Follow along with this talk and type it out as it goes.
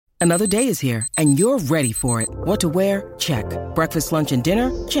Another day is here, and you're ready for it. What to wear? Check. Breakfast, lunch, and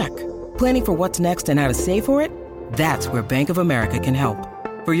dinner? Check. Planning for what's next and how to save for it? That's where Bank of America can help.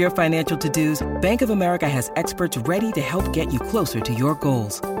 For your financial to-dos, Bank of America has experts ready to help get you closer to your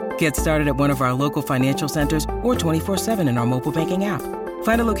goals. Get started at one of our local financial centers or 24/7 in our mobile banking app.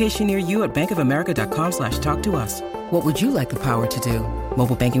 Find a location near you at bankofamerica.com/talktous. What would you like the power to do?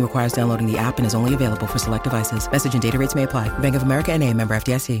 Mobile banking requires downloading the app and is only available for select devices. Message and data rates may apply. Bank of America N.A., member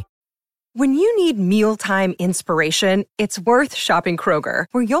FDIC. When you need mealtime inspiration, it's worth shopping Kroger,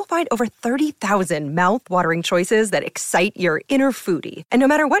 where you'll find over 30,000 mouth-watering choices that excite your inner foodie. And no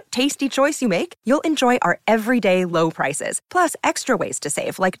matter what tasty choice you make, you'll enjoy our everyday low prices, plus extra ways to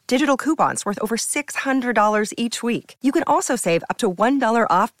save, like digital coupons worth over $600 each week. You can also save up to $1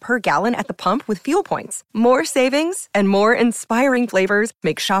 off per gallon at the pump with fuel points. More savings and more inspiring flavors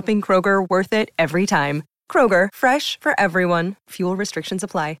make shopping Kroger worth it every time. Kroger, fresh for everyone. Fuel restrictions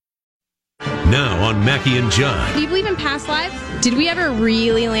apply. Now on Mackie and John. Do you believe in past lives? Did we ever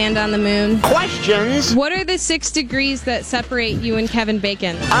really land on the moon? Questions What are the 6 degrees that separate you and Kevin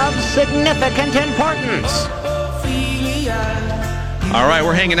Bacon? of significant importance. All right,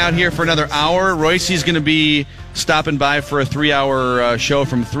 we're hanging out here for another hour. Royce's going to be stopping by for a 3-hour show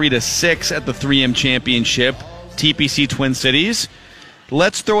from 3 to 6 at the 3M Championship, TPC Twin Cities.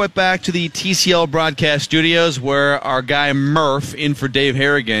 Let's throw it back to the TCL broadcast studios where our guy Murph, in for Dave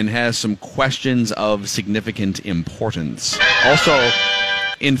Harrigan, has some questions of significant importance. Also,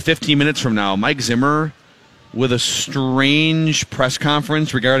 in 15 minutes from now, Mike Zimmer with a strange press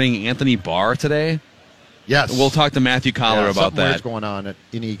conference regarding Anthony Barr today. Yes. We'll talk to Matthew Collar about that. What's going on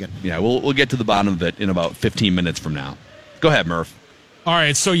in Egan. Yeah, we'll get to the bottom of it in about 15 minutes from now. Go ahead, Murph. All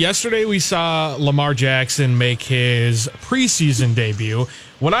right, so yesterday we saw Lamar Jackson make his preseason debut.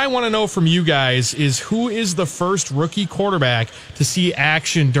 What I want to know from you guys is who is the first rookie quarterback to see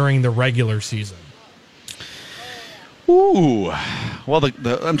action during the regular season? Ooh. Well,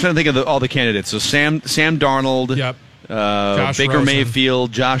 I'm trying to think of all the candidates. So Sam Darnold, Yep. Baker Rosen,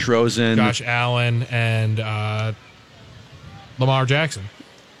 Mayfield, Josh Rosen. Josh Allen, and Lamar Jackson.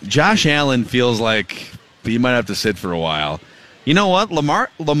 Josh Allen feels like he might have to sit for a while. You know what?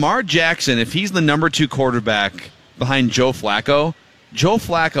 Lamar Jackson, if he's the number 2 quarterback behind Joe Flacco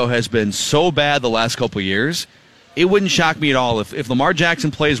has been so bad the last couple of years, it wouldn't shock me at all. If Lamar Jackson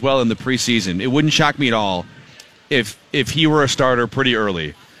plays well in the preseason, it wouldn't shock me at all if he were a starter pretty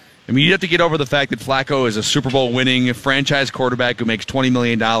early. I mean, you'd have to get over the fact that Flacco is a Super Bowl winning franchise quarterback who makes $20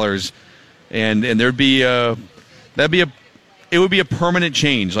 million, and it would be a permanent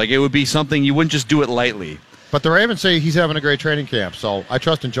change. Like, it would be something you wouldn't just do it lightly. But the Ravens say he's having a great training camp, so I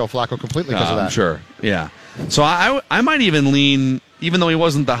trust in Joe Flacco completely because of that. Sure, yeah. So I might even lean, even though he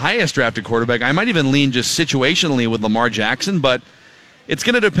wasn't the highest drafted quarterback, I might even lean just situationally with Lamar Jackson, but it's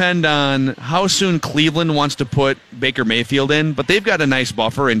going to depend on how soon Cleveland wants to put Baker Mayfield in, but they've got a nice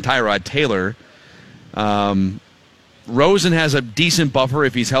buffer in Tyrod Taylor. Rosen has a decent buffer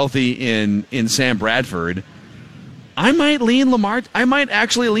if he's healthy in Sam Bradford. I might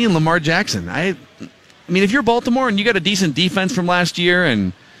actually lean Lamar Jackson. I mean, if you're Baltimore and you got a decent defense from last year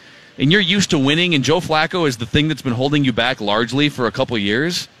and you're used to winning and Joe Flacco is the thing that's been holding you back largely for a couple of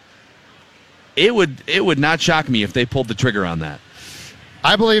years, it would not shock me if they pulled the trigger on that.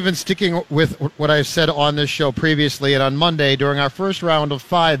 I believe in sticking with what I've said on this show previously, and on Monday during our first round of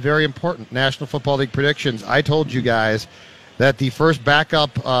 5 very important National Football League predictions, I told you guys that the first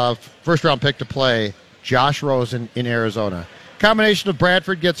backup first-round pick to play, Josh Rosen in Arizona. Combination of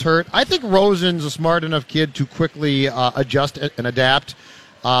Bradford gets hurt. I think Rosen's a smart enough kid to quickly adjust and adapt.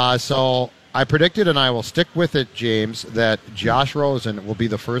 So I predicted, and I will stick with it, James, that Josh Rosen will be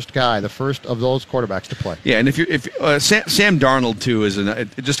the first of those quarterbacks to play. Yeah, and if Sam Darnold too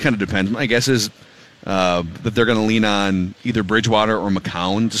it just kind of depends. My guess is that they're going to lean on either Bridgewater or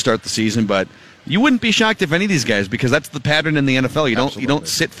McCown to start the season, but you wouldn't be shocked if any of these guys, because that's the pattern in the NFL. You don't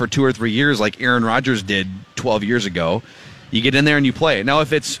sit for 2 or 3 years like Aaron Rodgers did 12 years ago. You get in there and you play. Now,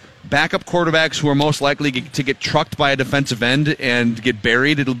 if it's backup quarterbacks who are most likely to get trucked by a defensive end and get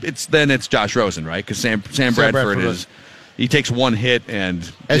buried, it's Josh Rosen, right? Because Sam Bradford he takes one hit and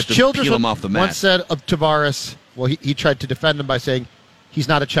as you have to peel him Childress off the mat. once said of Tavares, well, he tried to defend him by saying he's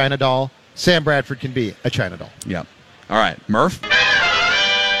not a China doll. Sam Bradford can be a China doll. Yeah. All right, Murph.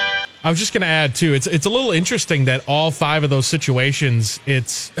 I was just going to add, too, it's a little interesting that all 5 of those situations,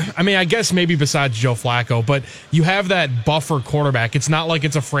 I guess maybe besides Joe Flacco, but you have that buffer quarterback. It's not like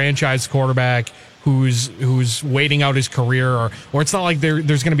it's a franchise quarterback who's waiting out his career, or it's not like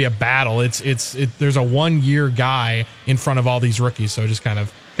there's going to be a battle. There's a 1-year guy in front of all these rookies, so just kind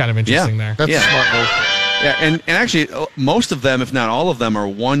of interesting there. That's a smart move. Yeah, and actually, most of them, if not all of them, are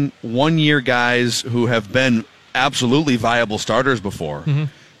one-year guys who have been absolutely viable starters before. Mm-hmm.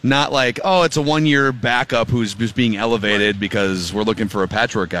 Not like, oh, it's a one-year backup who's just being elevated because we're looking for a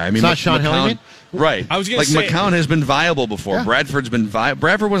patchwork guy. I mean, it's not Sean Hill, right? I was going to say McCown has been viable before. Yeah. Bradford's been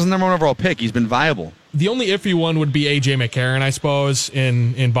Bradford was the number 1 overall pick. He's been viable. The only iffy one would be A.J. McCarron, I suppose,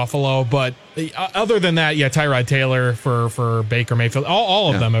 in Buffalo. But other than that, yeah, Tyrod Taylor for Baker Mayfield,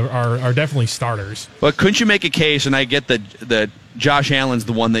 all of them are definitely starters. But couldn't you make a case, and I get that Josh Allen's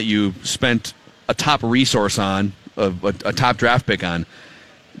the one that you spent a top resource on, a top draft pick on.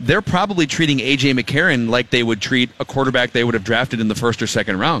 They're probably treating A.J. McCarron like they would treat a quarterback they would have drafted in the first or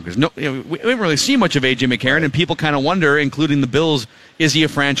second round. Because we haven't really seen much of A.J. McCarron, and people kind of wonder, including the Bills, is he a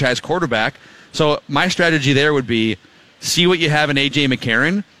franchise quarterback? So my strategy there would be see what you have in A.J.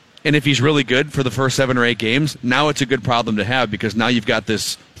 McCarron, and if he's really good for the first 7 or 8 games, now it's a good problem to have because now you've got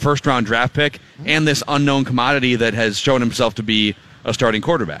this first-round draft pick and this unknown commodity that has shown himself to be a starting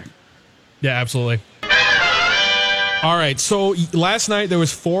quarterback. Yeah, absolutely. All right, so last night there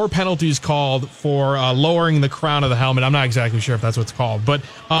was 4 penalties called for lowering the crown of the helmet. I'm not exactly sure if that's what it's called, but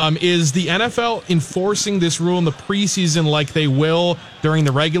is the NFL enforcing this rule in the preseason like they will during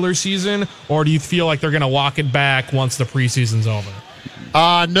the regular season, or do you feel like they're going to walk it back once the preseason's over?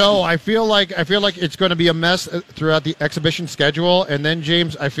 No, I feel like it's going to be a mess throughout the exhibition schedule, and then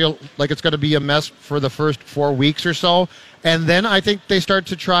James, I feel like it's going to be a mess for the first 4 weeks or so, and then I think they start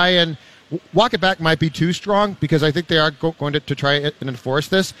to try and walk it back might be too strong because I think they are going to try and enforce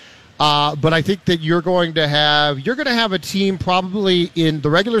this. But I think that you're going to have a team probably in the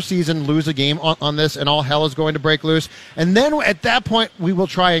regular season lose a game on this, and all hell is going to break loose. And then at that point, we will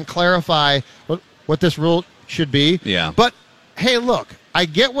try and clarify what this rule should be. Yeah. But hey, look, I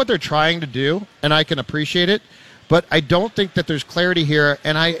get what they're trying to do, and I can appreciate it. But I don't think that there's clarity here.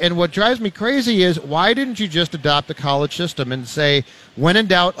 And what drives me crazy is why didn't you just adopt the college system and say, when in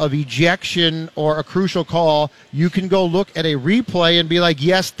doubt of ejection or a crucial call, you can go look at a replay and be like,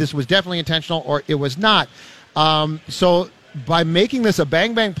 yes, this was definitely intentional or it was not. So by making this a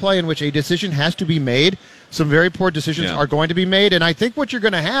bang-bang play in which a decision has to be made, some very poor decisions are going to be made. And I think what you're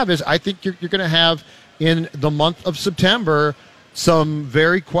going to have is I think you're going to have in the month of September some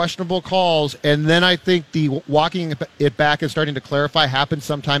very questionable calls, and then I think the walking it back and starting to clarify happens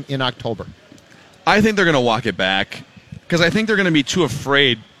sometime in October. I think they're going to walk it back because I think they're going to be too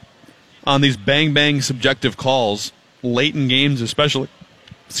afraid on these bang-bang subjective calls late in games, especially.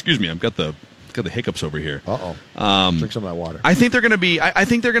 Excuse me, I've got the hiccups over here. Drink some of that water. I think they're going to be. I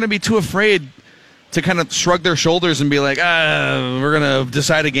think they're going to be too afraid to kind of shrug their shoulders and be like, we're going to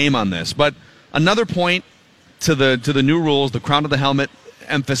decide a game on this. But another point to the new rules, the crown of the helmet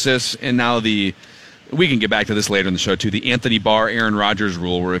emphasis, and now we can get back to this later in the show too, the Anthony Barr, Aaron Rodgers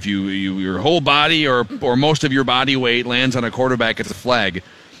rule, where if your whole body or most of your body weight lands on a quarterback, it's a flag.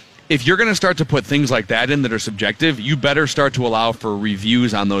 If you're going to start to put things like that in that are subjective, you better start to allow for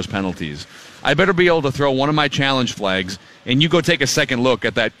reviews on those penalties. I better be able to throw one of my challenge flags, and you go take a second look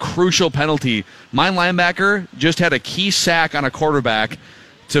at that crucial penalty. My linebacker just had a key sack on a quarterback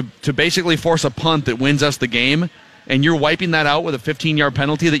to basically force a punt that wins us the game, and you're wiping that out with a 15-yard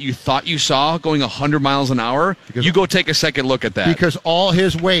penalty that you thought you saw going 100 miles an hour, you go take a second look at that. Because all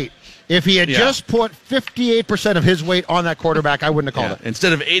his weight, if he had just put 58% of his weight on that quarterback, I wouldn't have called it.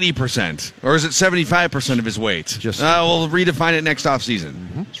 Instead of 80%. Or is it 75% of his weight? We'll redefine it next offseason.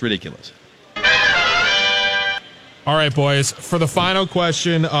 Mm-hmm. It's ridiculous. All right, boys, for the final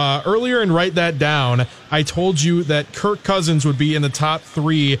question, earlier in Write That Down, I told you that Kirk Cousins would be in the top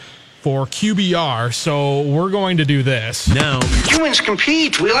 3 for QBR, so we're going to do this. Now, Humans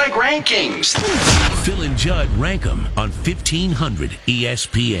compete. We like rankings. Phil and Judd rank them on 1500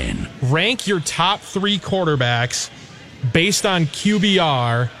 ESPN. Rank your top 3 quarterbacks based on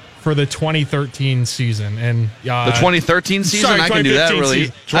QBR for the 2013 season. And the 2013 season? Sorry, I can do that, really.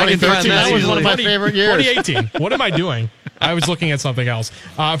 2013, that was one of my favorite years. 2018. What am I doing? I was looking at something else.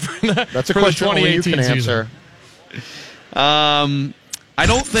 That's a question only you can answer. I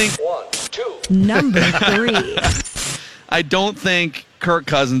don't think... Number 3. I don't think Kirk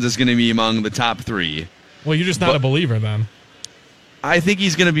Cousins is going to be among the top 3. Well, you're just not a believer, then. I think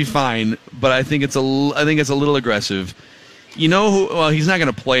he's going to be fine, but I think it's a little aggressive. You know who? Well, he's not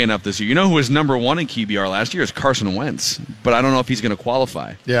going to play enough this year. You know who was number 1 in QBR last year is Carson Wentz, but I don't know if he's going to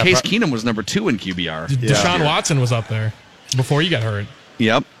qualify. Yeah, Case Keenum was number 2 in QBR. Deshaun Watson was up there before you got hurt.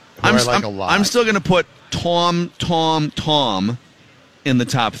 Yep. I'm still going to put Tom in the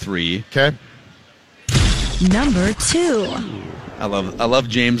top 3. Okay. Number 2. I love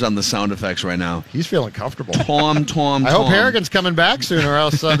James on the sound effects right now. He's feeling comfortable. Tom. I hope Harrigan's coming back soon, or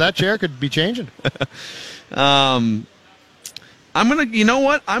else that chair could be changing. I'm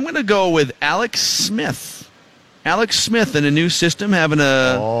gonna go with Alex Smith. Alex Smith in a new system having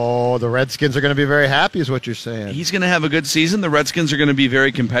a. Oh, the Redskins are going to be very happy, is what you're saying. He's going to have a good season. The Redskins are going to be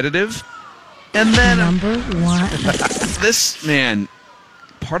very competitive. And then number one. This man,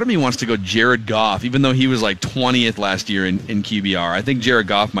 part of me wants to go Jared Goff, even though he was like 20th last year in QBR. I think Jared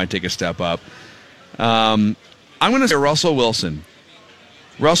Goff might take a step up. I'm going to say Russell Wilson.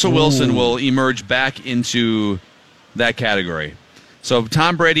 Russell Wilson will emerge back into that category. So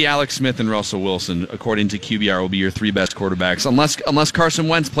Tom Brady, Alex Smith, and Russell Wilson, according to QBR, will be your three best quarterbacks. Unless Carson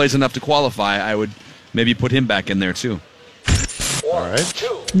Wentz plays enough to qualify, I would maybe put him back in there too. All right.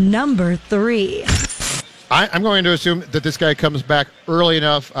 Number three. I'm going to assume that this guy comes back early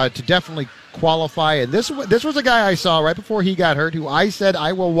enough to definitely qualify. And this was a guy I saw right before he got hurt who I said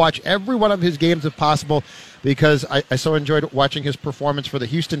I will watch every one of his games if possible because I so enjoyed watching his performance for the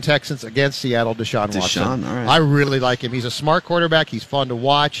Houston Texans against Seattle, Deshaun Watson. All right. I really like him. He's a smart quarterback. He's fun to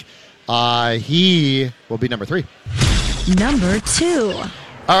watch. He will be number three. Number two.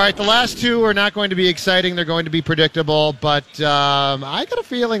 All right, the last two are not going to be exciting. They're going to be predictable, but I got a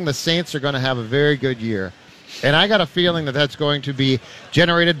feeling the Saints are going to have a very good year. And I got a feeling that that's going to be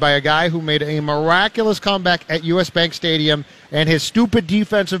generated by a guy who made a miraculous comeback at U.S. Bank Stadium, and his stupid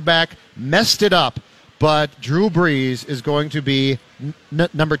defensive back messed it up. But Drew Brees is going to be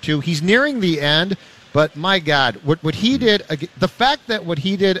number two. He's nearing the end, but my God, what he did, the fact that what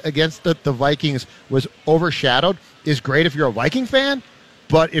he did against the Vikings was overshadowed is great if you're a Viking fan,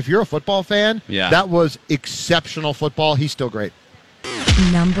 but if you're a football fan, that was exceptional football. He's still great.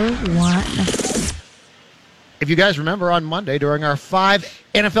 Number one. If you guys remember on Monday during our 5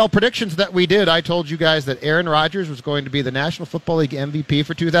 NFL predictions that we did, I told you guys that Aaron Rodgers was going to be the National Football League MVP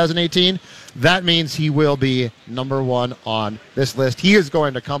for 2018. That means he will be number one on this list. He is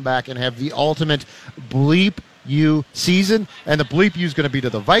going to come back and have the ultimate bleep you season, and the bleep you is going to be to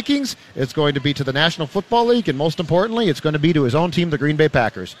the Vikings. It's going to be to the National Football League, and most importantly, it's going to be to his own team, the Green Bay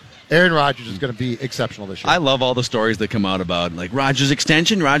Packers. Aaron Rodgers is going to be exceptional this year. I love all the stories that come out about like Rodgers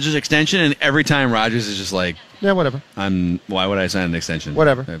extension, and every time Rodgers is just like, yeah, whatever. Why would I sign an extension?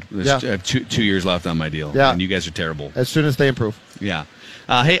 Whatever. I have 2 years left on my deal. Yeah. And you guys are terrible. As soon as they improve. Yeah.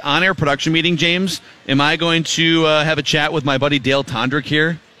 Hey, on-air production meeting, James. Am I going to have a chat with my buddy Dale Tondrick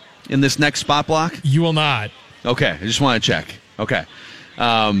here in this next spot block? You will not. Okay. I just want to check. Okay.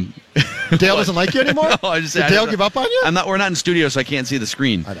 Dale doesn't like you anymore? No, Did Dale give up on you? We're not in studio, so I can't see the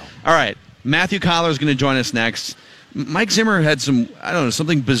screen. I know. All right. Matthew Collar is going to join us next. Mike Zimmer had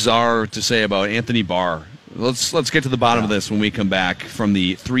something bizarre to say about Anthony Barr. Let's get to the bottom of this when we come back from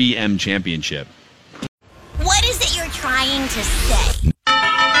the 3M Championship. What is it you're trying to say?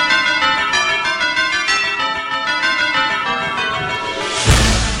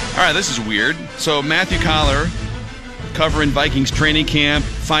 All right, this is weird. So Matthew Collar covering Vikings training camp.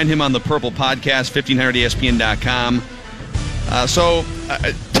 Find him on the Purple Podcast, 1500ESPN.com.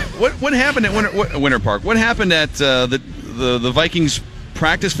 What happened at Winter Park? What happened at the Vikings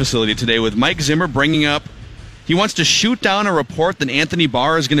practice facility today with Mike Zimmer bringing up he wants to shoot down a report that Anthony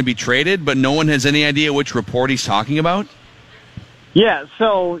Barr is going to be traded, but no one has any idea which report he's talking about? Yeah,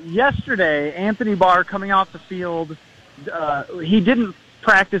 so yesterday, Anthony Barr coming off the field, he didn't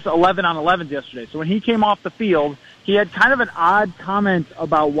practice 11 on 11s yesterday. So when he came off the field, he had kind of an odd comment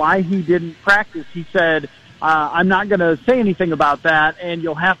about why he didn't practice. He said, I'm not going to say anything about that, and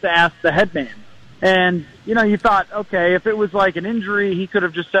you'll have to ask the head man. And, you thought, okay, if it was like an injury, he could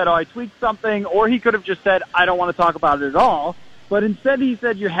have just said, I tweaked something, or he could have just said, I don't want to talk about it at all. But instead he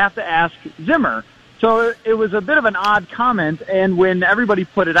said, you have to ask Zimmer. So it was a bit of an odd comment, and when everybody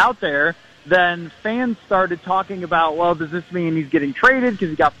put it out there, then fans started talking about, well, does this mean he's getting traded because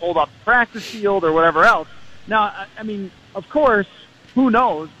he got pulled off the practice field or whatever else? Now, I mean, of course, who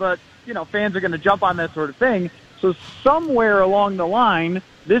knows, but, fans are going to jump on that sort of thing. So somewhere along the line,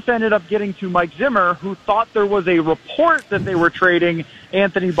 this ended up getting to Mike Zimmer, who thought there was a report that they were trading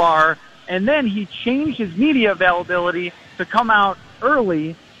Anthony Barr, and then he changed his media availability to come out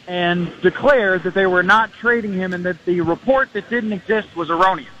early and declare that they were not trading him and that the report that didn't exist was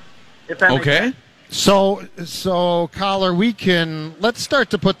erroneous. If that makes sense. So, Collar, let's start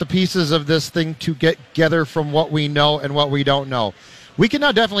to put the pieces of this thing together from what we know and what we don't know. We can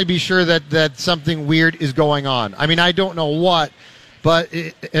now definitely be sure that something weird is going on. I mean, I don't know what,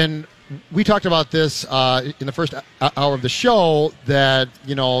 and we talked about this in the first hour of the show that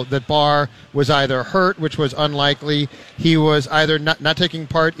Barr was either hurt, which was unlikely. He was either not taking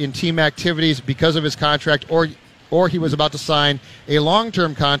part in team activities because of his contract, or or he was about to sign a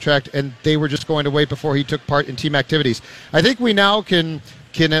long-term contract and they were just going to wait before he took part in team activities. I think we now can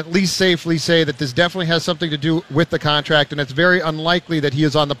at least safely say that this definitely has something to do with the contract, and it's very unlikely that he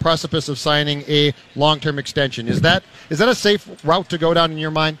is on the precipice of signing a long-term extension. Is that a safe route to go down in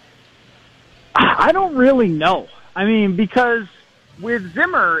your mind? I don't really know. I mean, because with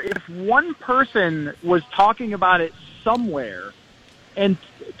Zimmer, if one person was talking about it somewhere and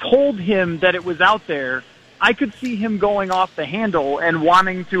told him that it was out there, I could see him going off the handle and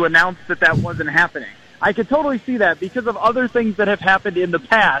wanting to announce that wasn't happening. I could totally see that because of other things that have happened in the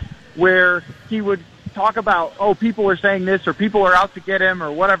past where he would talk about, oh, people are saying this or people are out to get him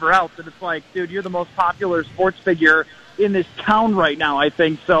or whatever else. And it's like, dude, you're the most popular sports figure in this town right now, I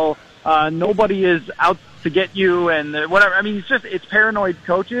think. So nobody is out to get you and whatever. I mean, it's paranoid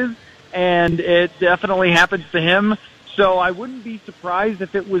coaches, and it definitely happens to him. So I wouldn't be surprised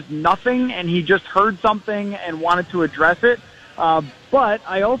if it was nothing and he just heard something and wanted to address it. But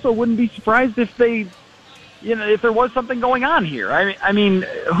I also wouldn't be surprised if if there was something going on here. I mean,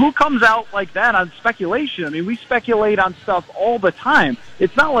 who comes out like that on speculation? I mean, we speculate on stuff all the time.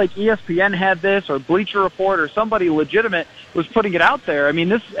 It's not like ESPN had this or Bleacher Report or somebody legitimate was putting it out there. I mean,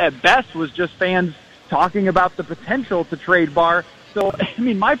 this at best was just fans talking about the potential to trade Barr. So, I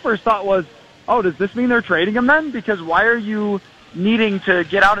mean, my first thought was, oh, does this mean they're trading him then? Because why are you needing to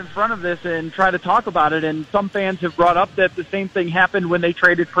get out in front of this and try to talk about it? And some fans have brought up that the same thing happened when they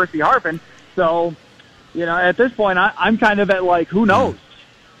traded Percy Harvin. So, at this point, I'm kind of at like, who knows?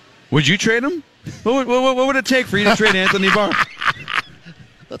 Would you trade him? What would it take for you to trade Anthony Barr?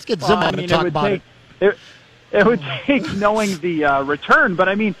 Let's get Zim on to talk about it. It would take knowing the return, but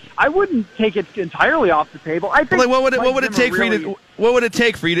I mean, I wouldn't take it entirely off the table. I think. What would it take for you to? What would it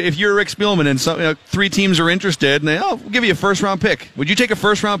take for you to, if you're Rick Spielman and three teams are interested, and we'll give you a first-round pick? Would you take a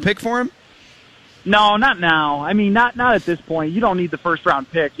first-round pick for him? No, not now. I mean, not at this point. You don't need the first-round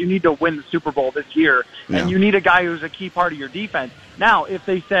pick. You need to win the Super Bowl this year, and you need a guy who's a key part of your defense. Now, if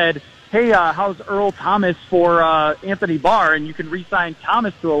they said, hey, how's Earl Thomas for Anthony Barr, and you can re-sign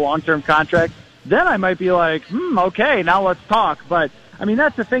Thomas to a long-term contract, then I might be like, okay, now let's talk. But, I mean,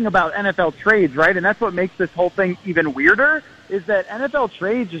 that's the thing about NFL trades, right? And that's what makes this whole thing even weirder, is that NFL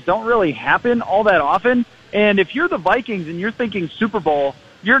trades just don't really happen all that often. And if you're the Vikings and you're thinking Super Bowl,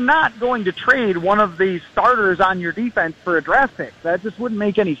 you're not going to trade one of the starters on your defense for a draft pick. That just wouldn't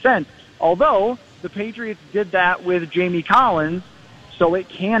make any sense. Although the Patriots did that with Jamie Collins, so it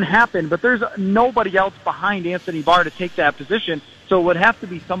can happen. But there's nobody else behind Anthony Barr to take that position. So it would have to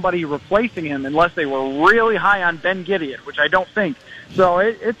be somebody replacing him unless they were really high on Ben Gideon, which I don't think. So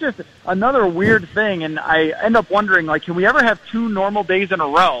it's just another weird thing, and I end up wondering, like, can we ever have 2 normal days in a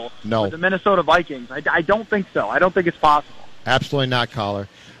row with the Minnesota Vikings? I don't think so. I don't think it's possible. Absolutely not, caller.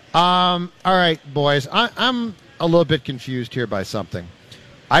 All right, boys. I'm a little bit confused here by something.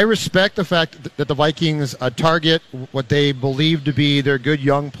 I respect the fact that the Vikings target what they believe to be their good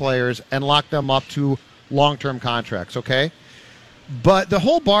young players and lock them up to long-term contracts, okay? But the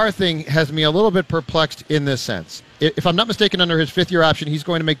whole Barr thing has me a little bit perplexed in this sense. If I'm not mistaken, under his 5th-year option, he's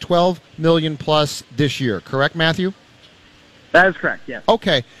going to make $12 million plus this year. Correct, Matthew? That is correct, yes.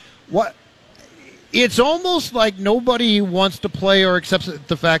 Okay. It's almost like nobody wants to play or accepts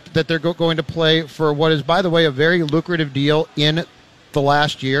the fact that they're going to play for what is, by the way, a very lucrative deal in the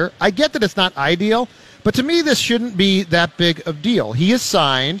last year. I get that it's not ideal, but to me this shouldn't be that big of a deal. He is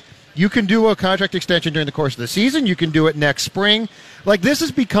signed. You can do a contract extension during the course of the season. You can do it next spring. Like, this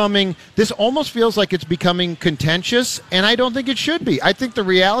almost feels like it's becoming contentious, and I don't think it should be. I think the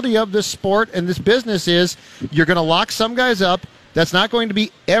reality of this sport and this business is you're going to lock some guys up. That's not going to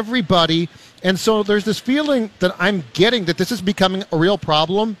be everybody. And so there's this feeling that I'm getting that this is becoming a real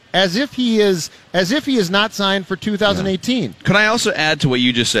problem, as if he is not signed for 2018. Yeah. Could I also add to what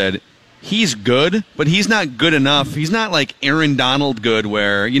you just said? He's good, but he's not good enough. He's not like Aaron Donald good,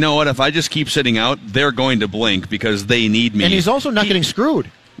 where, you know what, if I just keep sitting out, they're going to blink because they need me. And he's also not getting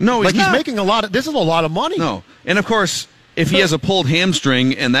screwed. No, he's not. He's making this is a lot of money. No. And of course, if he has a pulled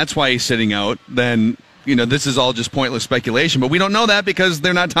hamstring and that's why he's sitting out, then, this is all just pointless speculation. But we don't know that because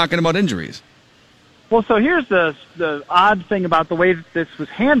they're not talking about injuries. Well, so here's the odd thing about the way that this was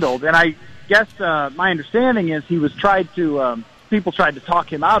handled, and I guess my understanding is people tried to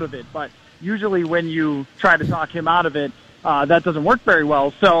talk him out of it, but usually when you try to talk him out of it, that doesn't work very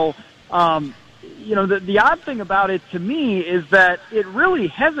well. So, the odd thing about it to me is that it really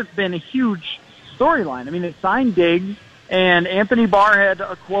hasn't been a huge storyline. I mean, it signed Diggs, And Anthony Barr had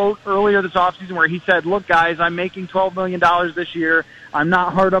a quote earlier this offseason where he said, look, guys, I'm making $12 million this year. I'm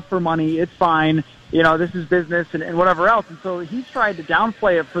not hard up for money. It's fine. This is business and whatever else. And so he's tried to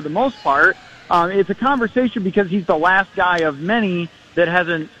downplay it for the most part. It's a conversation because he's the last guy of many that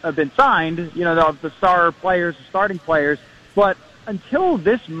hasn't been signed, of the star players, the starting players. But until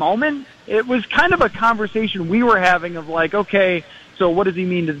this moment, it was kind of a conversation we were having of like, okay, so what does he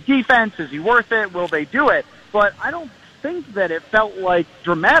mean to the defense? Is he worth it? Will they do it? But I don't think that it felt like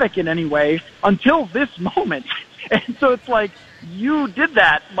dramatic in any way until this moment. And so it's like, you did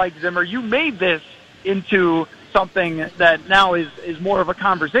that, Mike Zimmer. You made this into something that now is more of a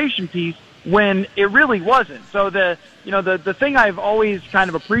conversation piece when it really wasn't. So the thing I've always kind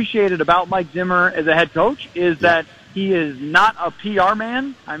of appreciated about Mike Zimmer as a head coach is that he is not a PR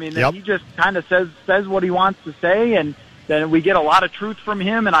man. I mean, he just kind of says what he wants to say, and then we get a lot of truth from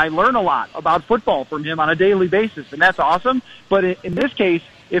him, and I learn a lot about football from him on a daily basis, and that's awesome. But in this case,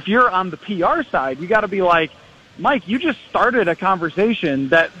 if you're on the PR side, you got to be like, Mike, you just started a conversation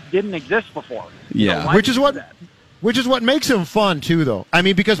that didn't exist before. Yeah, so which is what makes him fun too, though. I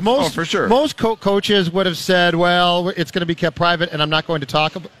mean, because most coaches would have said, "Well, it's going to be kept private, and I'm not going to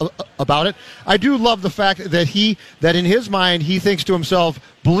talk about it." I do love the fact that in his mind he thinks to himself,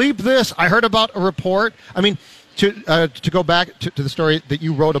 "Bleep this! I heard about a report." I mean, to go back to the story that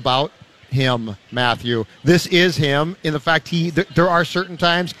you wrote about him, Matthew. This is him in the fact there are certain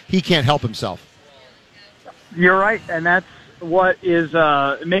times he can't help himself. You're right, and that's what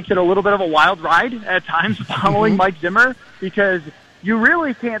makes it a little bit of a wild ride at times following Mike Zimmer, because you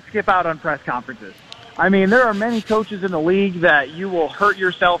really can't skip out on press conferences. I mean, there are many coaches in the league that you will hurt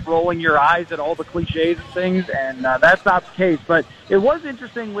yourself rolling your eyes at all the cliches and things, and that's not the case. But it was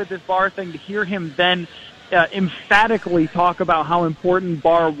interesting with this Barr thing to hear him then emphatically talk about how important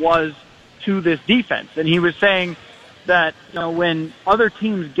Barr was to this defense. And he was saying that, when other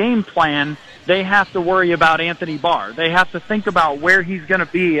teams game plan, they have to worry about Anthony Barr. They have to think about where he's going to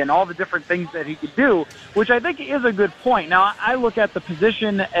be and all the different things that he could do, which I think is a good point. Now, I look at the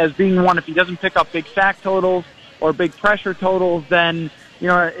position as being one, if he doesn't pick up big sack totals or big pressure totals, then,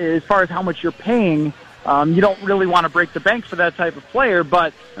 as far as how much you're paying, you don't really want to break the bank for that type of player.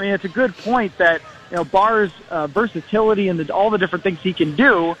 But, I mean, it's a good point that, Barr's versatility and all the different things he can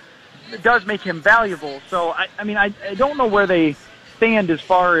do does make him valuable. So, I don't know where they stand as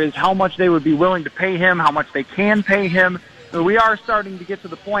far as how much they would be willing to pay him, how much they can pay him. So we are starting to get to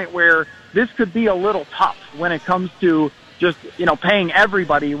the point where this could be a little tough when it comes to just, paying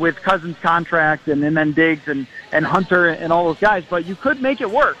everybody with Cousins' contract and then Diggs and Hunter and all those guys. But you could make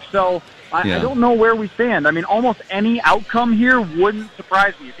it work. So I don't know where we stand. I mean, almost any outcome here wouldn't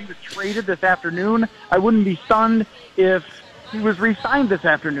surprise me. If he was traded this afternoon, I wouldn't be stunned. If he was re-signed this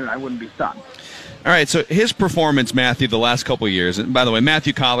afternoon, I wouldn't be stunned. All right, so his performance, Matthew, the last couple of years, and by the way,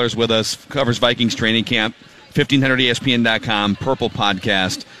 Matthew Collar's with us, covers Vikings training camp, 1500ESPN.com, Purple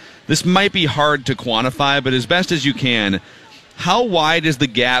Podcast. This might be hard to quantify, but as best as you can, how wide is the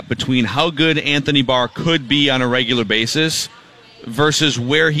gap between how good Anthony Barr could be on a regular basis versus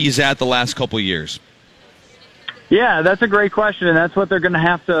where he's at the last couple of years? Yeah, that's a great question, and that's what they're going to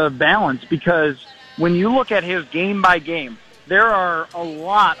have to balance, because when you look at his game by game, there are a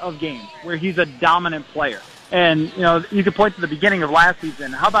lot of games where he's a dominant player. And, you could point to the beginning of last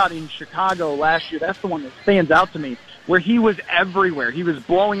season. How about in Chicago last year? That's the one that stands out to me, where he was everywhere. He was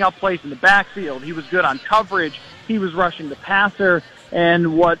blowing up plays in the backfield. He was good on coverage. He was rushing the passer.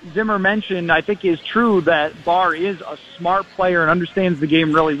 And what Zimmer mentioned, I think, is true, that Barr is a smart player and understands the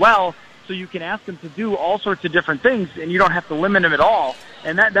game really well. So you can ask him to do all sorts of different things, and you don't have to limit him at all.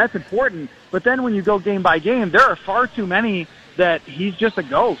 And that's important. But then when you go game by game, there are far too many that he's just a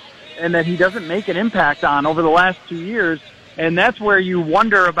ghost and that he doesn't make an impact on over the last 2 years. And that's where you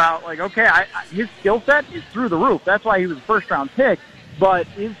wonder about, like, okay, his skill set is through the roof. That's why he was a first-round pick. But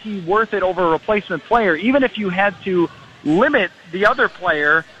is he worth it over a replacement player? Even if you had to limit the other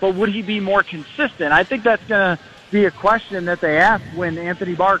player, but would he be more consistent? I think that's going to be a question that they ask when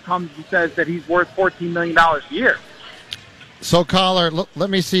Anthony Barr comes and says that he's worth $14 million a year. So, Collar, let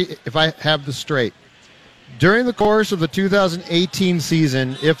me see if I have this straight. During the course of the 2018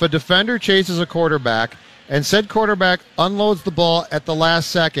 season, if a defender chases a quarterback and said quarterback unloads the ball at the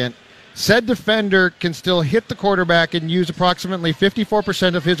last second, said defender can still hit the quarterback and use approximately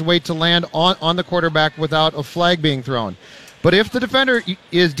 54% of his weight to land on the quarterback without a flag being thrown. But if the defender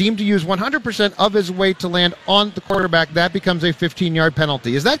is deemed to use 100% of his weight to land on the quarterback, that becomes a 15-yard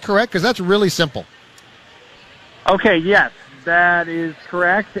penalty. Is that correct? Because that's really simple. Okay, yes, that is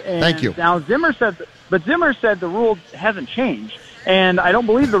correct. And thank you. Now, Zimmer said the rule hasn't changed, and I don't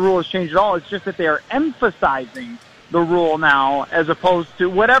believe the rule has changed at all. It's just that they are emphasizing the rule now, as opposed to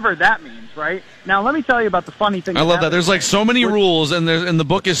whatever that means, right? Now, let me tell you about the funny thing. I love that. There's like so many rules, and the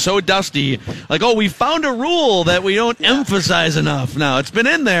book is so dusty. Like, oh, we found a rule that we don't emphasize enough. Now it's been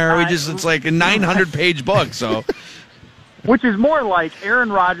in there. It's like a 900-page book. So, which is more like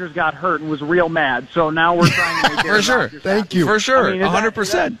Aaron Rodgers got hurt and was real mad. So now we're trying to make Aaron for sure. Rodgers Thank you for sure. I mean,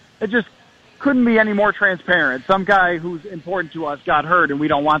 100%. It just couldn't be any more transparent. Some guy who's important to us got hurt, and we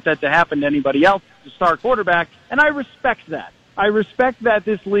don't want that to happen to anybody else, the star quarterback, and I respect that. I respect that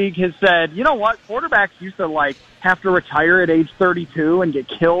this league has said, you know what, quarterbacks used to have to retire at age 32 and get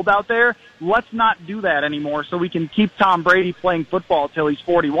killed out there. Let's not do that anymore so we can keep Tom Brady playing football till he's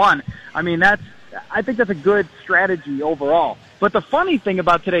 41. I mean, I think that's a good strategy overall. But the funny thing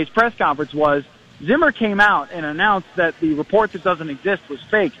about today's press conference was Zimmer came out and announced that the report that doesn't exist was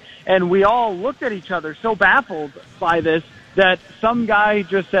fake. And we all looked at each other so baffled by this that some guy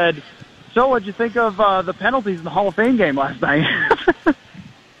just said, so what'd you think of the penalties in the Hall of Fame game last night?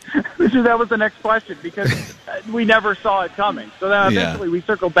 That was the next question because we never saw it coming. So then eventually we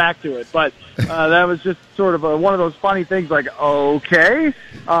circled back to it. But that was just sort of one of those funny things like, okay,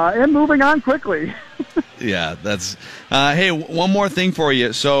 and moving on quickly. Yeah, that's hey, one more thing for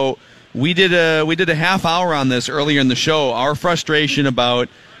you. So we did a half hour on this earlier in the show, our frustration about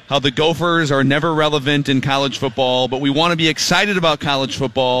how the Gophers are never relevant in college football, but we want to be excited about college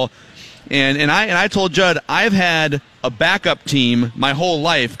football. And I told Judd, I've had a backup team my whole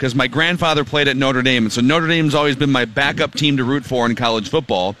life because my grandfather played at Notre Dame, and so Notre Dame's always been my backup team to root for in college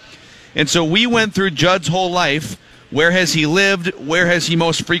football. And so we went through Judd's whole life. Where has he lived? Where has he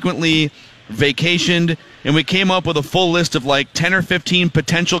most frequently vacationed? And we came up with a full list of like 10 or 15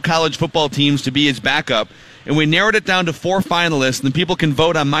 potential college football teams to be his backup. And we narrowed it down to 4 finalists, and people can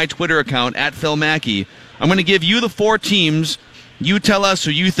vote on my Twitter account, @PhilMackey. I'm going to give you the 4 teams. You tell us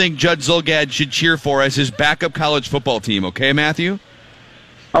who you think Judd Zulgad should cheer for as his backup college football team, okay, Matthew?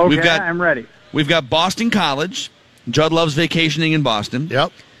 Okay, I'm ready. We've got Boston College. Judd loves vacationing in Boston.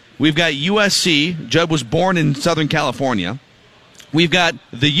 Yep. We've got USC. Judd was born in Southern California. We've got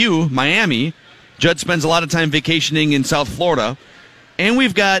the U, Miami. Judd spends a lot of time vacationing in South Florida. And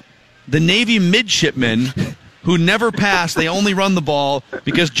we've got the Navy midshipmen who never pass. They only run the ball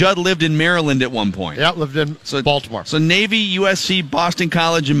because Judd lived in Maryland at one point. Yeah, lived in Baltimore. So Navy, USC, Boston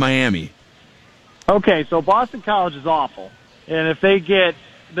College, and Miami. Okay, so Boston College is awful. And if they get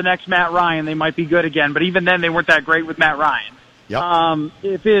the next Matt Ryan, they might be good again. But even then, they weren't that great with Matt Ryan. Yep.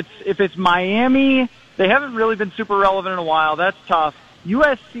 If it's Miami, they haven't really been super relevant in a while. That's tough.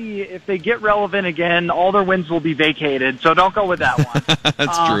 USC, if they get relevant again, all their wins will be vacated. So don't go with that one.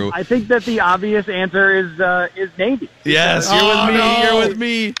 That's true. I think that the obvious answer is Navy. Yes, you're with me. No. You're with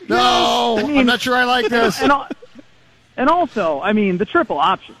me. No, I'm not sure I like this. And also, I mean, the triple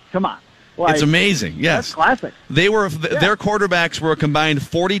option. Come on. It's amazing. Yes, that's classic. Their quarterbacks were a combined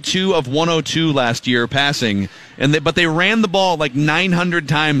 42 of 102 last year passing, but they ran the ball like 900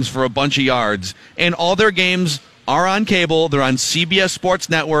 times for a bunch of yards, and all their games are on cable. They're on CBS Sports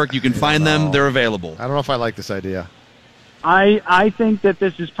Network. You can find them. They're available. I don't know if I like this idea. I think that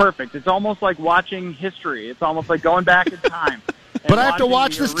this is perfect. It's almost like watching history. It's almost like going back in time. But I have to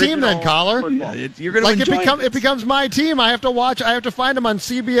watch this team then, Collar. Yeah, you're going to enjoy it becomes my team. I have to watch. I have to find them on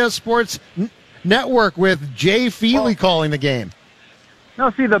CBS Sports Network with Jay Feely calling the game.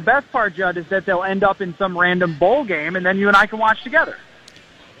 No, see, the best part, Judd, is that they'll end up in some random bowl game, and then you and I can watch together.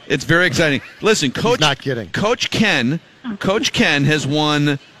 It's very exciting. Listen, He's not kidding. Coach Ken has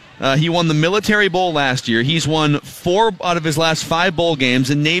won. He won the Military Bowl last year. He's won 4 out of his last 5 bowl games,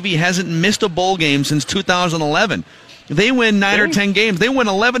 and Navy hasn't missed a bowl game since 2011. They win 9 or 10 games. They win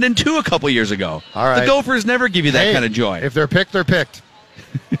 11-2 a couple years ago. All right. The Gophers never give you that kind of joy. If they're picked, they're picked.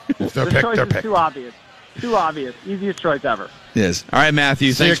 If they're picked, they're picked. Too obvious. Too obvious. Easiest choice ever. Yes. All right,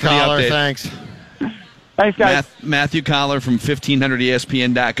 Matthew. See thanks for Collar, the update. Thanks. Thanks, guys. Matthew Collar from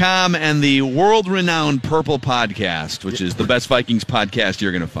 1500ESPN.com and the world-renowned Purple Podcast, which is the best Vikings podcast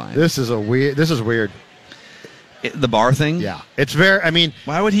you're going to find. This is weird. The bar thing? Yeah. It's very, I mean.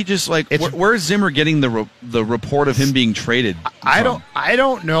 Why would he just where's Zimmer getting the report of him being traded from? I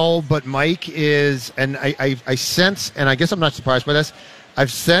don't know, but Mike is, and I sense, and I guess I'm not surprised by this, I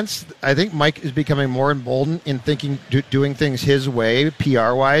think Mike is becoming more emboldened in thinking doing things his way,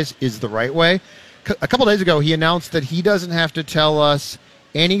 PR-wise, is the right way. A couple days ago, he announced that he doesn't have to tell us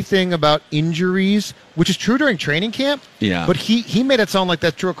anything about injuries, which is true during training camp. Yeah. But he made it sound like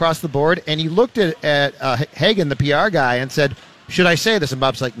that's true across the board, and he looked at Hagan, the PR guy, and said, should I say this? And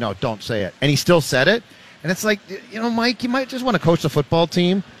Bob's like, no, don't say it. And he still said it. And it's like, Mike, you might just want to coach the football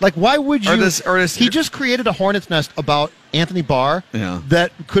team. Like, why would you? He just created a hornet's nest about Anthony Barr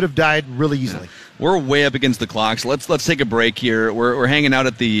that could have died really easily. We're way up against the clock, so let's take a break here. We're hanging out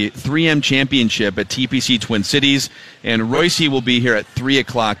at the 3M Championship at TPC Twin Cities, and Royce will be here at 3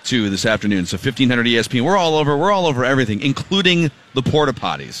 o'clock too this afternoon. So 1500 ESPN. We're all over everything, including the porta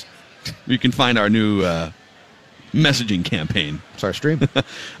potties. You can find our new messaging campaign. It's our stream. All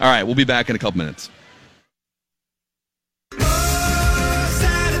right, we'll be back in a couple minutes.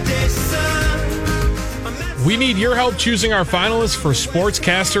 We need your help choosing our finalists for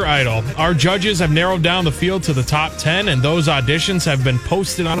Sportscaster Idol. Our judges have narrowed down the field to the top 10, and those auditions have been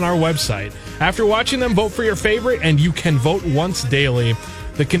posted on our website. After watching them, vote for your favorite, and you can vote once daily.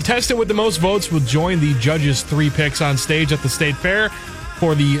 The contestant with the most votes will join the judges' 3 picks on stage at the State Fair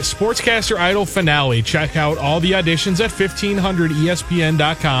for the Sportscaster Idol finale. Check out all the auditions at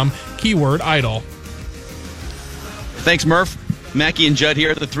 1500ESPN.com, keyword Idol. Thanks, Murph. Mackey and Judd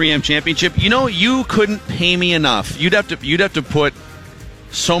here at the 3M Championship. You couldn't pay me enough. You'd have to put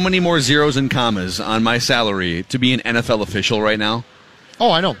so many more zeros and commas on my salary to be an NFL official right now.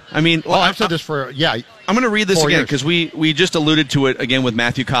 Oh, I know. I mean, I've said this for I'm going to read this again because we just alluded to it again with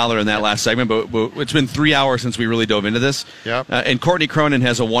Matthew Collar in that last segment, but it's been 3 hours since we really dove into this. Yep. And Courtney Cronin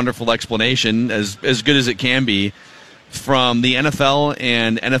has a wonderful explanation, as good as it can be, from the NFL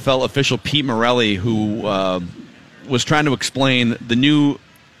and NFL official Pete Morelli, who was trying to explain the new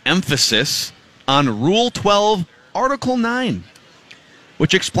emphasis on Rule 12, Article 9,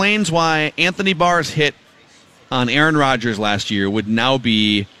 which explains why Anthony Barr's hit on Aaron Rodgers last year would now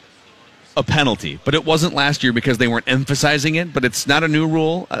be a penalty. But it wasn't last year because they weren't emphasizing it, but it's not a new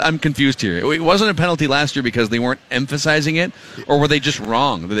rule. I'm confused here. It wasn't a penalty last year because they weren't emphasizing it, or were they just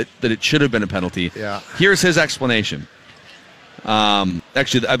wrong that it should have been a penalty? Yeah. Here's his explanation.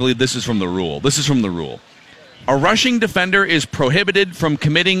 Actually, I believe this is from the rule. A rushing defender is prohibited from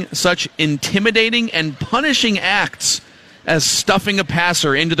committing such intimidating and punishing acts as stuffing a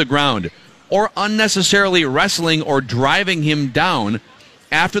passer into the ground or unnecessarily wrestling or driving him down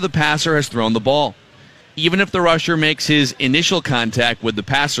after the passer has thrown the ball. Even if the rusher makes his initial contact with the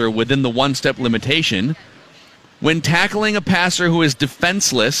passer within the one-step limitation, when tackling a passer who is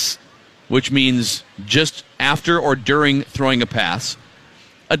defenseless, which means just after or during throwing a pass,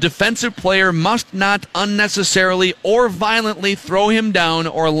 a defensive player must not unnecessarily or violently throw him down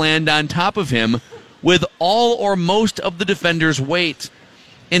or land on top of him with all or most of the defender's weight.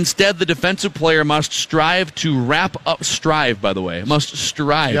 Instead, the defensive player must strive to wrap up. Strive, by the way. Must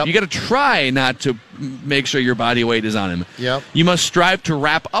strive. Yep. You got to try not to make sure your body weight is on him. Yep. You must strive to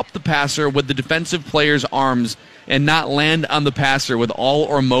wrap up the passer with the defensive player's arms and not land on the passer with all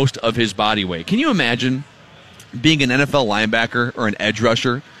or most of his body weight. Can you imagine being an NFL linebacker or an edge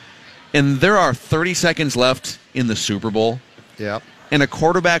rusher, and there are 30 seconds left in the Super Bowl, and a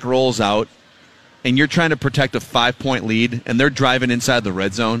quarterback rolls out, and you're trying to protect a 5-point lead, and they're driving inside the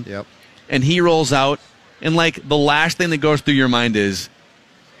red zone, and he rolls out, and like the last thing that goes through your mind is,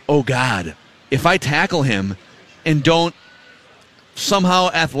 oh God, if I tackle him and don't somehow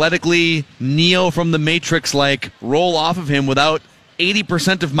athletically Neo from the Matrix like roll off of him without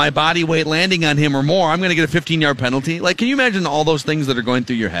 80% of my body weight landing on him or more, I'm going to get a 15-yard penalty. Like, can you imagine all those things that are going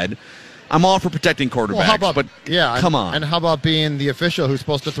through your head? I'm all for protecting quarterbacks, well, how about, but come on. And how about being the official who's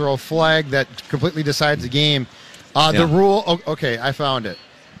supposed to throw a flag that completely decides the game? The rule, okay, I found it.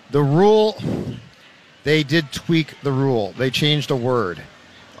 The rule, they did tweak the rule. They changed a word.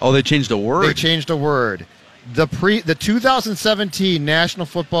 Oh, they changed a word? They changed a word. The 2017 National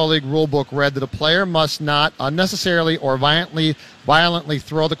Football League rulebook read that a player must not unnecessarily or violently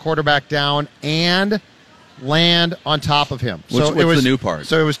throw the quarterback down and land on top of him. What's the new part?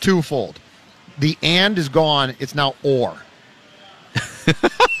 So it was twofold. The and is gone. It's now or.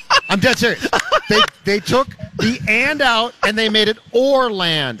 I'm dead serious. They took the and out and they made it or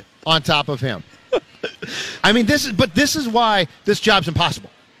land on top of him. I mean, this is why this job's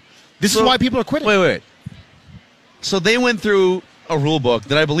impossible. This is why people are quitting. Wait. So they went through a rule book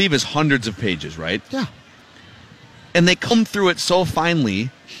that I believe is hundreds of pages, right? Yeah. And they come through it so finely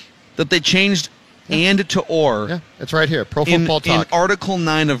that they changed and to or. Yeah, it's right here. Pro Football Talk. In Article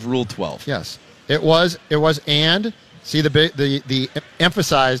 9 of Rule 12. Yes. It was and. See the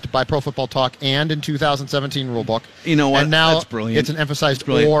emphasized by Pro Football Talk and in 2017 rule book. You know what? And now that's brilliant. It's an emphasized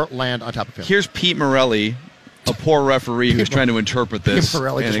or land on top of him. Here's Pete Morelli, a poor referee who's trying to interpret this. Pete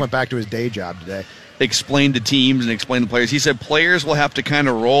Morelli just went back to his day job today. Explained to teams and explained to players. He said players will have to kind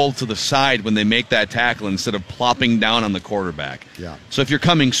of roll to the side when they make that tackle instead of plopping down on the quarterback. Yeah. So if you're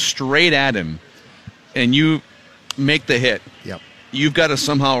coming straight at him and you make the hit, you've got to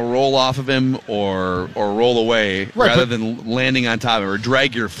somehow roll off of him or roll away rather than landing on top of him or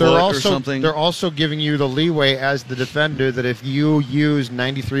drag your foot or something. They're also giving you the leeway as the defender that if you use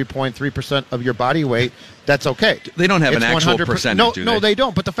 93.3% of your body weight, that's okay. They don't have an actual percentage, do they? No, they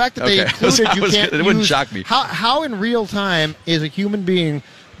don't. But the fact that they included it wouldn't shock me. How in real time is a human being,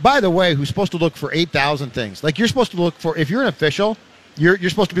 by the way, who's supposed to look for 8,000 things? Like you're supposed to look for, if you're an official, you're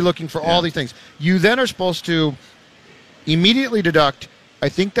supposed to be looking for all these things. You then are supposed to immediately deduct, I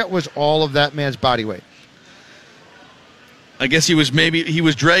think that was all of that man's body weight. I guess he was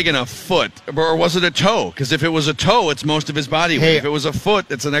dragging a foot, or was it a toe? Because if it was a toe, it's most of his body weight. If it was a foot,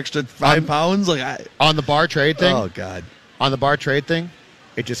 it's an extra 5 pounds. On the bar trade thing. Oh God! On the bar trade thing,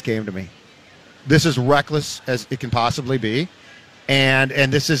 it just came to me. This is reckless as it can possibly be, and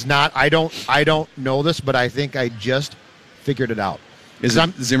this is not. I don't know this, but I think I just figured it out. Is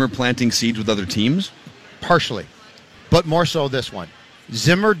it Zimmer planting seeds with other teams? Partially, but more so this one.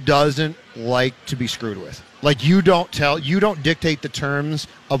 Zimmer doesn't like to be screwed with. Like you don't dictate the terms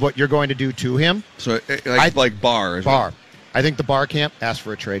of what you're going to do to him. So like Barr. Barr. I think the Barr camp asked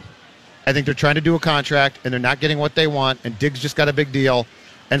for a trade. I think they're trying to do a contract and they're not getting what they want. And Diggs just got a big deal,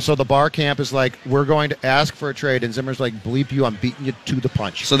 and so the Barr camp is like, we're going to ask for a trade. And Zimmer's like, bleep you, I'm beating you to the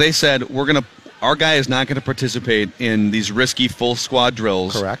punch. So they said our guy is not going to participate in these risky full squad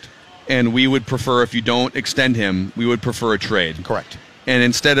drills. Correct. And we would prefer, if you don't extend him, we would prefer a trade. Correct. And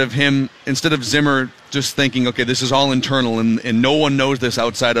instead of Zimmer just thinking, okay, this is all internal and no one knows this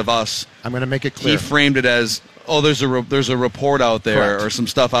outside of us, I'm going to make it clear. He framed it as, there's a report out there. Correct. Or some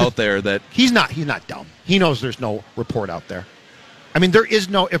stuff out there that he's not dumb. He knows there's no report out there. I mean, there is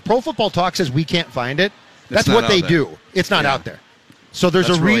no. If Pro Football Talk says we can't find it, that's what they do. It's not out there. So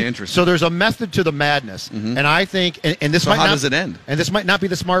there's really interesting. So there's a method to the madness, and I think, and this how does it end? And this might not be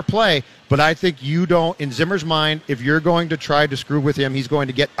the smart play, but I think you don't. In Zimmer's mind, if you're going to try to screw with him, he's going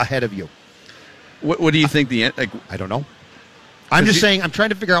to get ahead of you. What do you think the end? I don't know. I'm just saying. I'm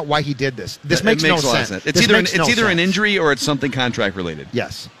trying to figure out why he did this. This makes no sense. It's either an injury or it's something contract related.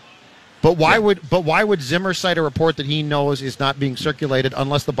 Yes. But why would Zimmer cite a report that he knows is not being circulated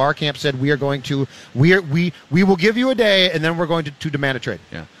unless the Barr camp said we will give you a day and then we're going to demand a trade?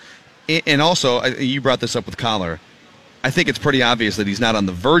 Yeah. And also, you brought this up with Collar. I think it's pretty obvious that he's not on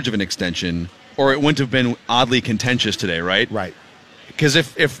the verge of an extension, or it wouldn't have been oddly contentious today, right? Right. Because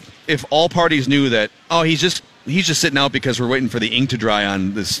if all parties knew that, he's just sitting out because we're waiting for the ink to dry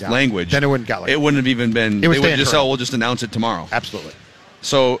on this language, then it wouldn't got like it wouldn't have even been. They would just we'll just announce it tomorrow. Absolutely.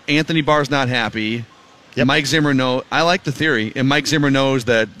 So Anthony Barr's not happy. Yep. Mike Zimmer I like the theory, and Mike Zimmer knows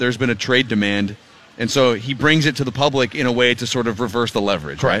that there's been a trade demand, and so he brings it to the public in a way to sort of reverse the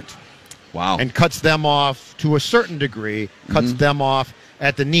leverage. Correct. Right? Wow. And cuts them off to a certain degree. Cuts them off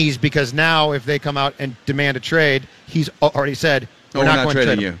at the knees, because now if they come out and demand a trade, he's already said we're not going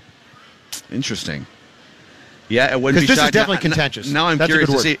trading to trade you. Interesting. Yeah, it wouldn't be because this shocked. is definitely contentious. Now I'm curious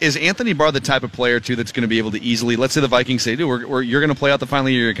to see, is Anthony Barr the type of player, too, that's going to be able to easily, let's say the Vikings say, dude, you're going to play out the final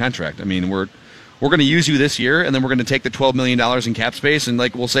year of your contract. I mean, we're going to use you this year, and then we're going to take the $12 million in cap space, and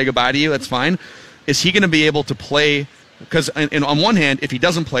we'll say goodbye to you. That's fine. Is he going to be able to play? Because on one hand, if he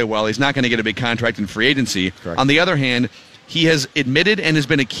doesn't play well, he's not going to get a big contract in free agency. Correct. On the other hand, he has admitted and has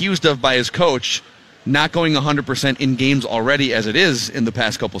been accused of by his coach not going 100% in games already as it is in the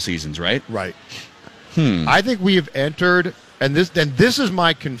past couple seasons, right? Right. I think we've entered, and this is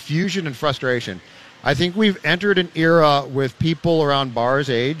my confusion and frustration. I think we've entered an era with people around Barr's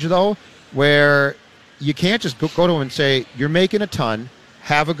age, though, where you can't just go to him and say, you're making a ton,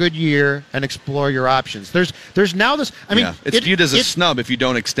 have a good year, and explore your options. There's now this. I mean, it's viewed as a snub if you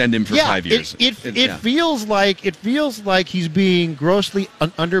don't extend him for 5 years. It feels like he's being grossly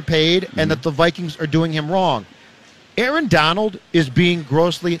underpaid, and that the Vikings are doing him wrong. Aaron Donald is being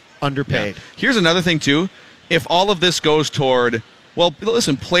grossly underpaid. Yeah. Here's another thing, too. If all of this goes toward, well,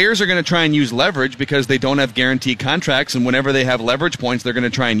 listen, players are going to try and use leverage because they don't have guaranteed contracts, and whenever they have leverage points, they're going to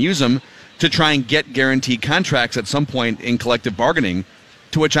try and use them to try and get guaranteed contracts at some point in collective bargaining,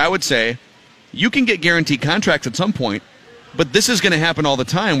 to which I would say, you can get guaranteed contracts at some point, but this is going to happen all the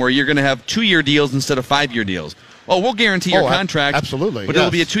time where you're going to have 2-year deals instead of 5-year deals. Oh, we'll guarantee your contract. Absolutely. But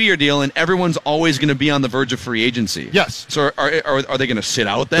it'll be a 2-year deal, and everyone's always going to be on the verge of free agency. Yes. So are they going to sit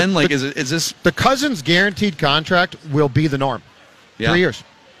out then? Is this... The Cousins guaranteed contract will be the norm. 3 years.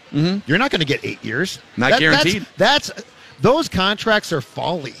 Mm-hmm. You're not going to get 8 years. Not guaranteed. Those contracts are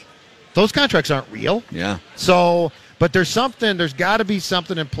folly. Those contracts aren't real. Yeah. So, but there's got to be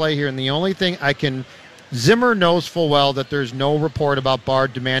something in play here, and the only thing Zimmer knows full well that there's no report about Barr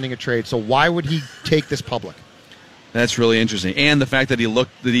demanding a trade, so why would he take this public? That's really interesting. And the fact that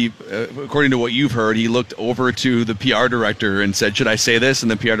according to what you've heard, he looked over to the PR director and said, "Should I say this?"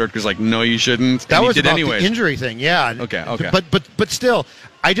 And the PR director's like, "No, you shouldn't." That and was he did about anyways. the injury thing, yeah. Okay. But still,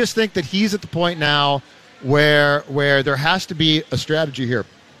 I just think that he's at the point now where there has to be a strategy here,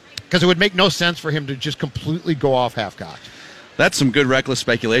 because it would make no sense for him to just completely go off half-cocked. That's some good reckless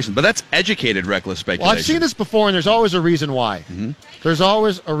speculation, but that's educated reckless speculation. Well, I've seen this before, and there's always a reason why. Mm-hmm. There's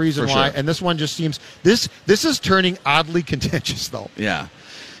always a reason For why, sure. and this one just seems this is turning oddly contentious, though. Yeah.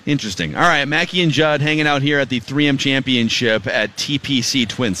 Interesting. All right, Mackie and Judd hanging out here at the 3M Championship at TPC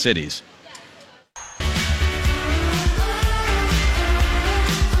Twin Cities.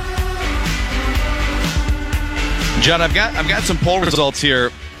 Judd, I've got some poll results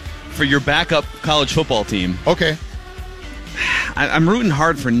here for your backup college football team. Okay. I'm rooting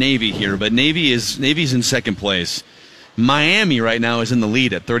hard for Navy here, but Navy's in second place. Miami right now is in the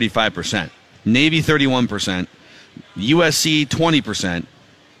lead at 35%. Navy 31%. USC 20%.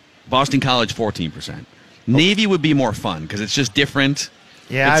 Boston College 14%. Navy would be more fun because it's just different.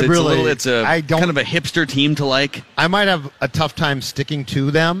 Yeah, it's kind of a hipster team to like. I might have a tough time sticking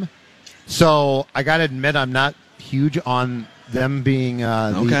to them, so I got to admit I'm not huge on them being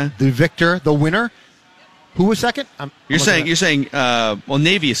the victor, the winner. Who was second? You're saying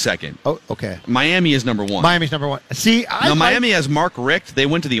Navy is second. Oh, okay. Miami is number one. Miami's number one. See, Miami has Mark Richt. They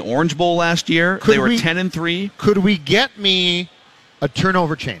went to the Orange Bowl last year. They were 10-3. Could we get me a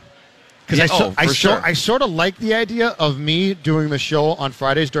turnover chain? Because I sort of like the idea of me doing the show on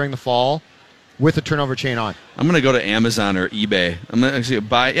Fridays during the fall with a turnover chain on. I'm going to go to Amazon or eBay. I'm going to actually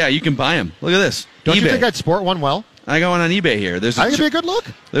buy. Yeah, you can buy them. Look at this. Don't eBay. You think I'd sport one well? I got one on eBay here. I think it'd be a good look.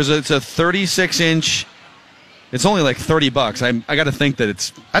 It's a 36-inch. It's only like $30. I got to think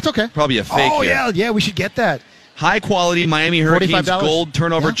that that's okay. Probably a fake. Oh here. yeah, we should get that. High quality Miami Hurricanes $45. gold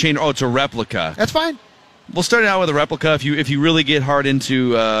turnover chain. Oh, it's a replica. That's fine. We'll start out with a replica. If you really get hard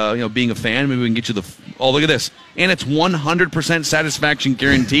into being a fan, maybe we can get you oh, look at this, and it's 100% satisfaction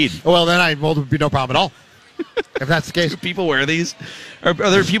guaranteed. Well, then there would be no problem at all. If that's the case, do people wear these? Are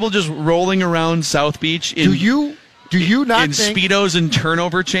there people just rolling around South Beach? Do you not in think Speedos and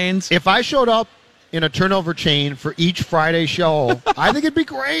turnover chains? If I showed up in a turnover chain for each Friday show, I think it'd be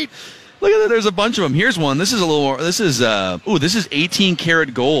great. Look at that. There's a bunch of them. Here's one. This is a little more. This is 18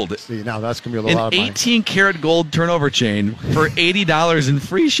 karat gold. See, now that's going to be a little out of 18 karat gold turnover chain for $80 in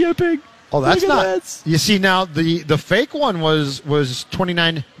free shipping. Oh, that's not. That. You see, now the fake one was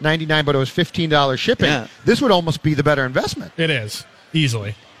 $29.99, but it was $15 shipping. Yeah. This would almost be the better investment. It is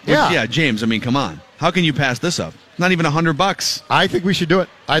easily. Yeah, James. I mean, come on. How can you pass this up? Not even $100. I think we should do it.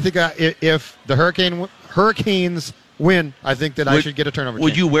 I think if the Hurricanes win, I think that I should get a turnover chain.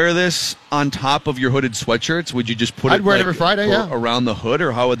 Would you wear this on top of your hooded sweatshirts? Would you just put I'd wear it every Friday, around the hood,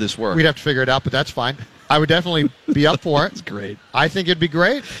 or how would this work? We'd have to figure it out, but that's fine. I would definitely be up for it. That's great. I think it'd be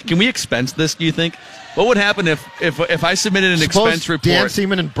great. Can we expense this, do you think? What would happen if I submitted an expense report? Dan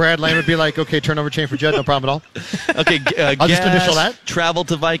Seaman and Brad Lane would be like, okay, turnover chain for Jed, no problem at all. Okay, I'll just initial that. Travel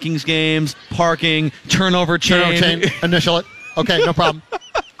to Vikings games, parking, turnover chain. Initial it. Okay, no problem.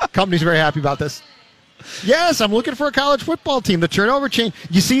 Company's very happy about this. Yes, I'm looking for a college football team. The turnover chain.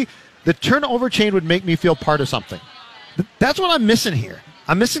 You see, the turnover chain would make me feel part of something. That's what I'm missing here.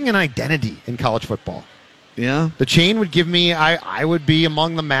 I'm missing an identity in college football. Yeah. The chain would give me, I would be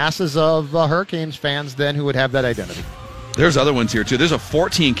among the masses of Hurricanes fans then who would have that identity. There's other ones here, too. There's a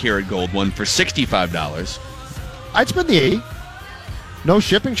 14 karat gold one for $65. I'd spend the $80. No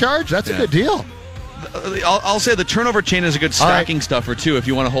shipping charge? That's a good deal. I'll say the turnover chain is a good stocking stuffer, too, if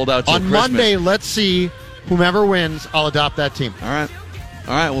you want to hold out till on Christmas. Monday, let's see whomever wins, I'll adopt that team. All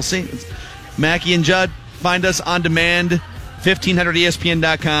right, we'll see. Mackie and Judd, find us on demand,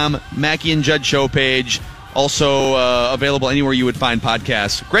 1500ESPN.com, Mackie and Judd show page. Also available anywhere you would find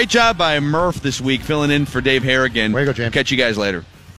podcasts. Great job by Murph this week, filling in for Dave Harrigan. Way to go, James. Catch you guys later.